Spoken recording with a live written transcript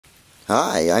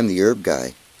Hi, I'm the herb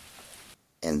guy,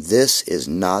 and this is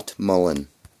not mullein.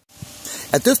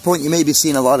 At this point, you may be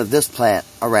seeing a lot of this plant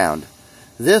around.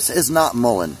 This is not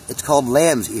mullein. It's called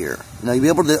lamb's ear. Now, you'll be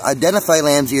able to identify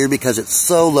lamb's ear because it's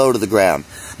so low to the ground.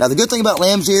 Now, the good thing about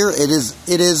lamb's ear, it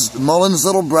is mullein's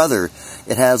little brother.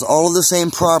 It has all of the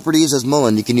same properties as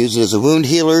mullein. You can use it as a wound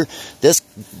healer. This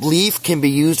leaf can be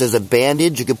used as a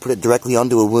bandage. You can put it directly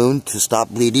onto a wound to stop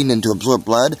bleeding and to absorb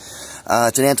blood.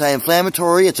 It's an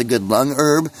anti-inflammatory. It's a good lung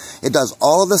herb. It does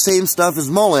all of the same stuff as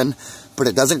mullein, but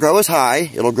it doesn't grow as high.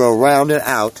 It'll grow round and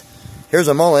out. Here's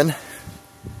a mullein.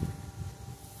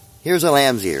 Here's a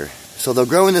lamb's ear. So they'll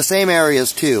grow in the same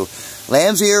areas too.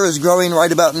 Lamb's ear is growing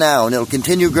right about now, and it'll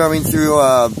continue growing through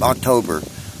October.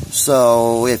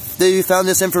 So if you found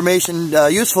this information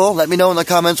useful, let me know in the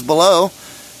comments below.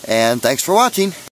 And thanks for watching.